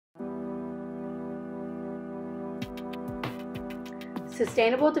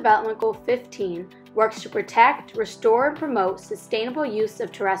Sustainable Development Goal 15 works to protect, restore, and promote sustainable use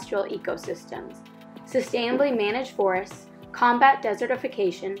of terrestrial ecosystems, sustainably manage forests, combat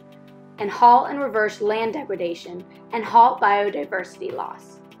desertification, and halt and reverse land degradation, and halt biodiversity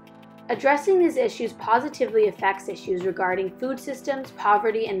loss. Addressing these issues positively affects issues regarding food systems,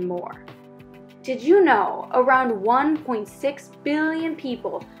 poverty, and more. Did you know around 1.6 billion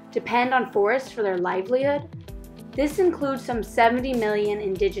people depend on forests for their livelihood? This includes some 70 million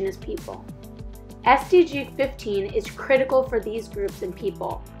indigenous people. SDG 15 is critical for these groups and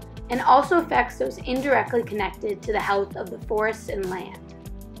people, and also affects those indirectly connected to the health of the forests and land.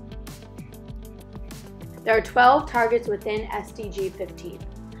 There are 12 targets within SDG 15.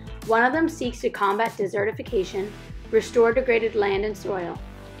 One of them seeks to combat desertification, restore degraded land and soil,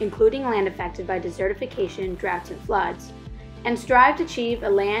 including land affected by desertification, droughts, and floods, and strive to achieve a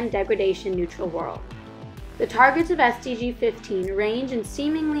land degradation neutral world. The targets of SDG 15 range in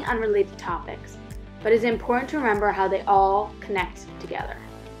seemingly unrelated topics, but it is important to remember how they all connect together.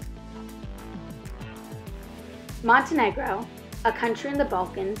 Montenegro, a country in the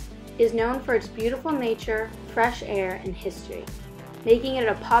Balkans, is known for its beautiful nature, fresh air, and history, making it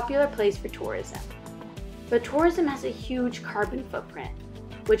a popular place for tourism. But tourism has a huge carbon footprint,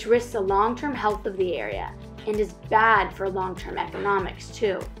 which risks the long-term health of the area and is bad for long-term economics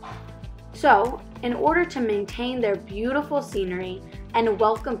too. So, in order to maintain their beautiful scenery and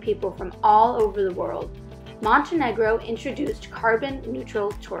welcome people from all over the world, Montenegro introduced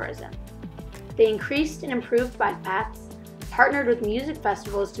carbon-neutral tourism. They increased and improved bike paths, partnered with music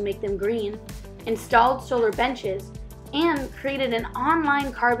festivals to make them green, installed solar benches, and created an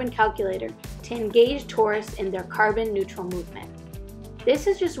online carbon calculator to engage tourists in their carbon-neutral movement. This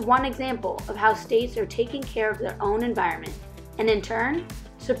is just one example of how states are taking care of their own environment and, in turn,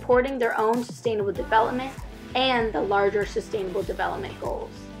 supporting their own sustainable development and the larger sustainable development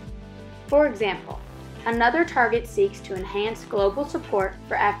goals. For example, another target seeks to enhance global support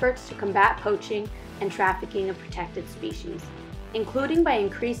for efforts to combat poaching and trafficking of protected species, including by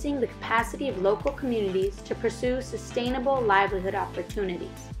increasing the capacity of local communities to pursue sustainable livelihood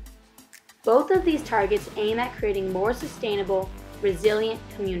opportunities. Both of these targets aim at creating more sustainable, resilient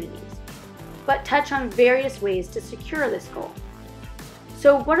communities, but touch on various ways to secure this goal.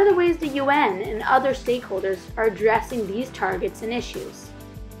 So what are the ways the UN and other stakeholders are addressing these targets and issues?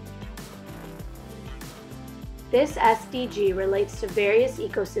 This SDG relates to various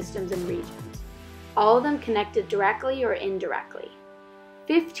ecosystems and regions, all of them connected directly or indirectly.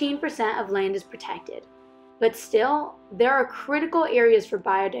 15% of land is protected, but still, there are critical areas for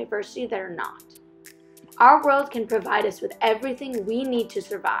biodiversity that are not. Our world can provide us with everything we need to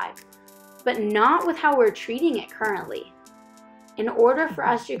survive, but not with how we're treating it currently. In order for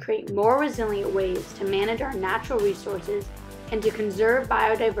us to create more resilient ways to manage our natural resources and to conserve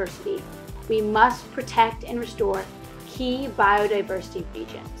biodiversity, we must protect and restore key biodiversity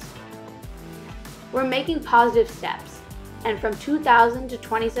regions. We're making positive steps, and from 2000 to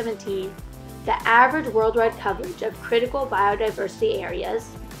 2017, the average worldwide coverage of critical biodiversity areas,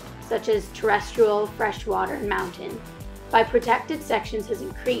 such as terrestrial, freshwater, and mountain, by protected sections has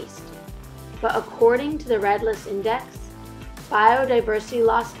increased. But according to the Red List Index, biodiversity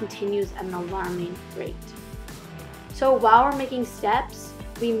loss continues at an alarming rate. So while we're making steps,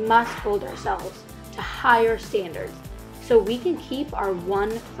 we must hold ourselves to higher standards so we can keep our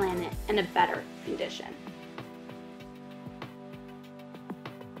one planet in a better condition.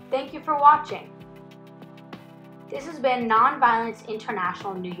 Thank you for watching. This has been Nonviolence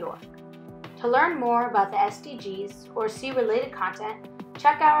International New York. To learn more about the SDGs or see related content,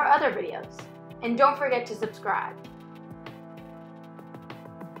 check out our other videos. And don't forget to subscribe.